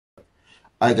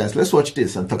Alright guys, let's watch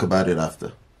this and talk about it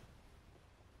after.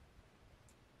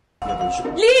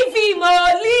 Leave him,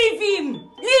 oh, leave him.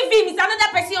 Leave him. It's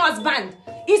another person's husband.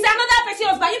 It's another person's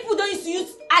husband. People don't used to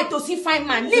use eye to see fine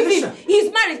man. Leave him.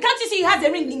 He's married. Can't you see he has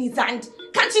a ring in his hand?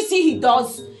 Can't you see he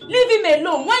does? Leave him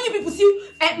alone. When you people see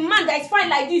a man that is fine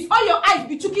like this, all your eyes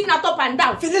be chucking out up and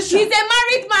down. Felicia. He's a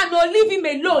married man. No, leave him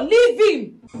alone. Leave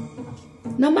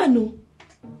him. Nama, no.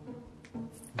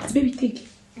 Baby, take it.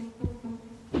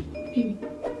 Baby.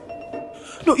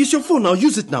 No, it's your phone now.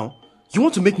 Use it now. You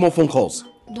want to make more phone calls?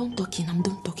 Don't talking. I'm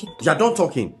done talking. You're done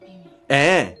talking.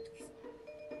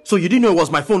 So you didn't know it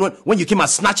was my phone when you came and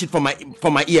snatched it from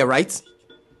my ear, right?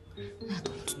 I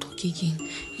don't talk again.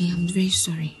 I'm very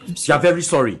sorry. I'm sorry. You're very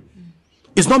sorry.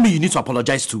 It's not me you need to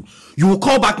apologize to. You will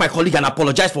call back my colleague and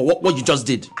apologize for what you just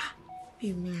did.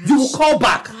 Baby, you will call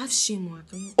back. I have shame.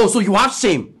 Oh, so you have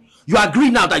shame. You agree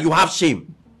now that you have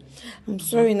shame. I'm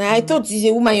sorry now. I thought it's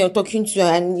a woman you're talking to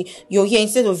and you're here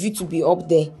instead of you to be up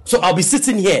there. So I'll be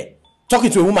sitting here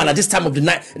talking to a woman at this time of the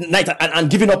night and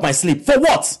giving up my sleep. For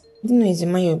what? I don't know it's a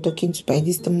man you're talking to by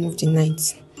this time of the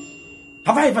night.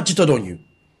 Have I ever cheated on you?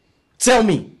 Tell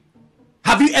me.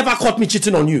 Have you ever caught me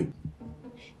cheating on you?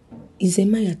 Is a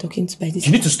man you're talking to by this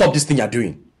You need to stop this thing you're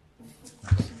doing.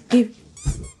 Babe,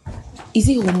 is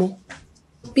he homo?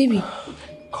 Baby,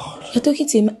 God. You're talking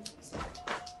to a man.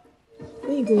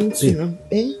 Where are you going to now?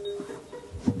 Eh?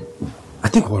 I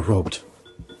think we're robbed.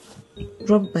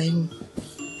 Robbed by who?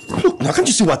 Look, now can't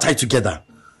you see we're tied together?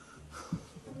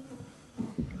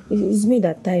 It's me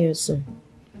that tie you, son.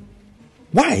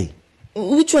 Why?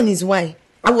 Which one is why?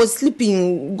 I was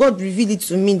sleeping. God revealed it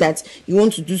to me that you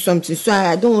want to do something, so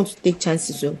I don't want to take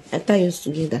chances. So I tie us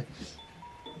together.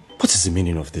 What is the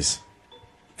meaning of this,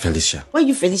 Felicia? Why are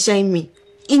you Feliciaing me?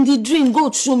 In the dream,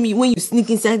 God showed me when you sneak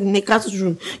inside the Neka's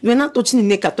room. You were not touching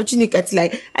the Neka till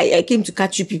I came to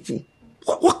catch you people.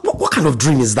 What kind of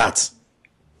dream is that?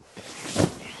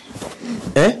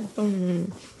 Eh?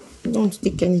 Don't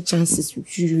take any chances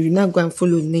with you. You're not going to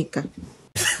follow Neka.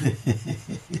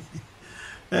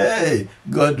 Hey,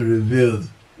 God revealed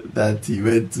that he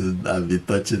went to be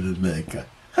touching the Neka.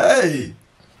 Hey,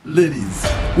 ladies,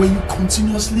 when you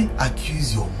continuously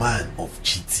accuse your man of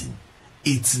cheating,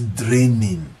 it's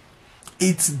draining.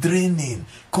 It's draining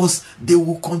because they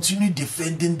will continue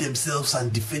defending themselves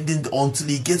and defending until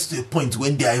it gets to a point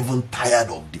when they are even tired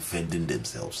of defending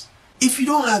themselves. If you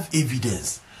don't have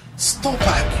evidence, stop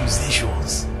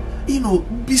accusations.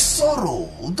 Be sorrow.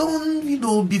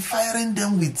 Don't, be firing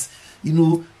them with,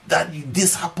 that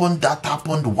this happened, that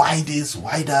happened, why this,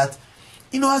 why that.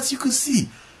 As you can see,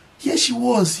 here she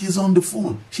was, he's on the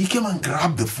phone. She came and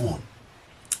grabbed the phone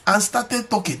and started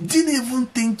talking. Didn't even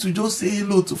think to just say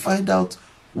hello to find out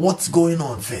what's going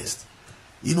on first.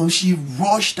 She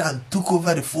rushed and took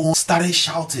over the phone, started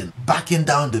shouting, backing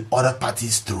down the other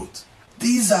party's throat.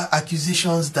 These are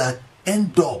accusations that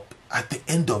end up, at the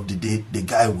end of the day, the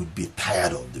guy would be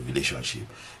tired of the relationship,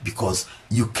 because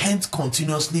you can't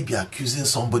continuously be accusing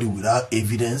somebody without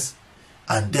evidence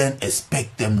and then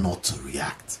expect them not to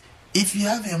react. If you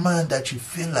have a man that you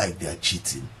feel like they're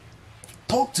cheating,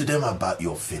 talk to them about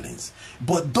your feelings,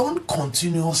 but don't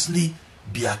continuously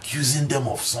be accusing them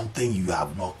of something you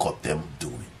have not caught them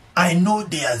doing. I know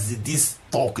there's this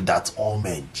talk that all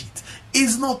men cheat.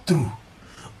 It's not true.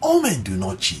 All men do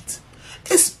not cheat,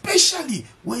 especially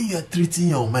when you are treating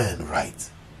your man right.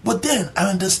 But then I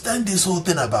understand this whole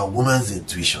thing about woman's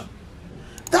intuition.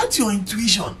 That's your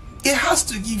intuition. It has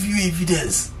to give you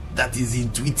evidence that is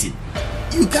intuiting.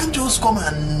 You can't just come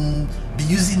and be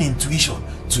using intuition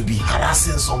to be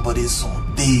harassing somebody's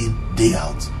son day in, day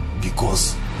out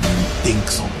because you think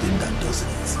something that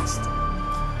doesn't exist.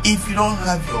 If you don't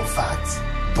have your facts,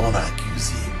 don't accuse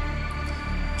him.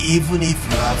 Even if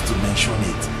you have to mention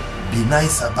it, be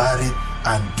nice about it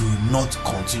and do not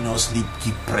continuously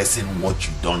keep pressing what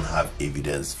you don't have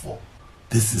evidence for.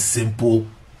 This is simple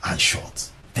and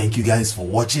short. Thank you guys for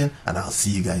watching, and I'll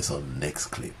see you guys on the next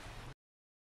clip.